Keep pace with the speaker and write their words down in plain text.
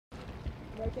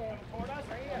Right there.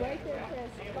 Right there,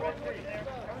 Chris.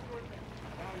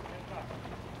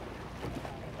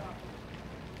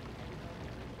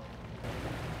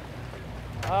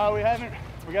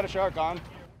 We got a shark on.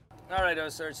 All right,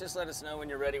 OCEARCH, just let us know when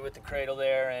you're ready with the cradle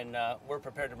there, and we're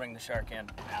prepared to bring the shark in.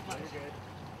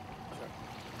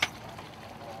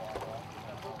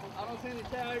 I don't see any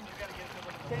tag.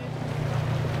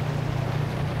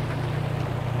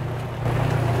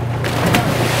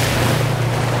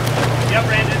 Yep,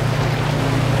 Brandon.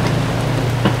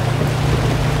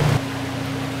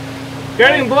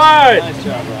 Getting blood! Nice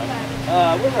job,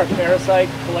 Rob. With our parasite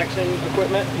collection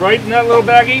equipment, Right in that little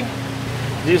baggie.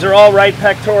 these are all right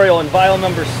pectoral and vial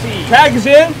number C. Tag is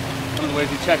in. One of the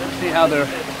ways you check to see how they're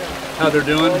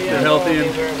doing, if they're healthy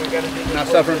and not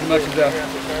suffering too much, is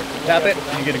tap it.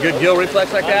 You get a good gill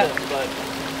reflex like that.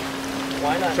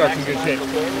 Shark's in good shape.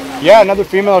 Yeah, another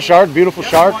female shark, beautiful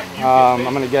shark. I'm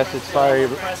gonna guess it's probably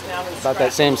about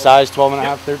that same size, 12 and a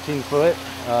half, 13 foot.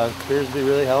 Appears to be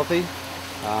really healthy.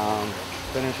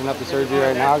 Finishing up the surgery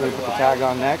right now, gonna put the tag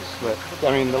on next. But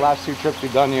I mean, the last 2 trips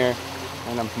we've done here,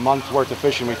 and a month's worth of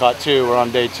fishing, we caught 2. We're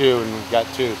on day 2 and we've got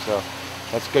 2, so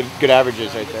that's good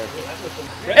averages right there.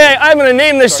 Hey, I'm going to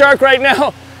name this shark right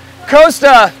now.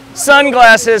 Costa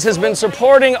Sunglasses has been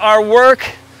supporting our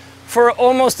work for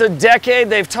almost a decade.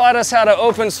 They've taught us how to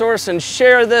open source and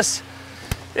share this.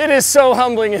 It is so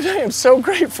humbling, and I am so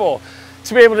grateful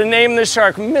to be able to name this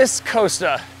shark Miss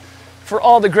Costa for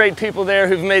all the great people there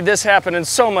who've made this happen and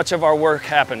so much of our work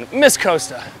happen. Miss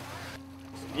Costa.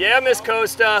 Yeah, Miss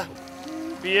Costa.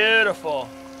 Beautiful.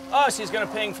 Oh, she's going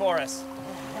to ping for us.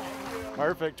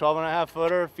 Perfect, 12 and a half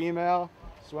footer, female,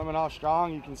 swimming all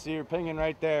strong. You can see her pinging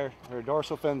right there. Her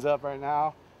dorsal fin's up right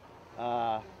now.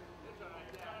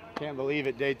 Can't believe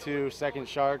it, day 2, second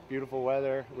shark, beautiful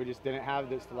weather. We just didn't have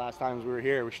this the last times we were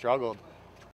here. We struggled.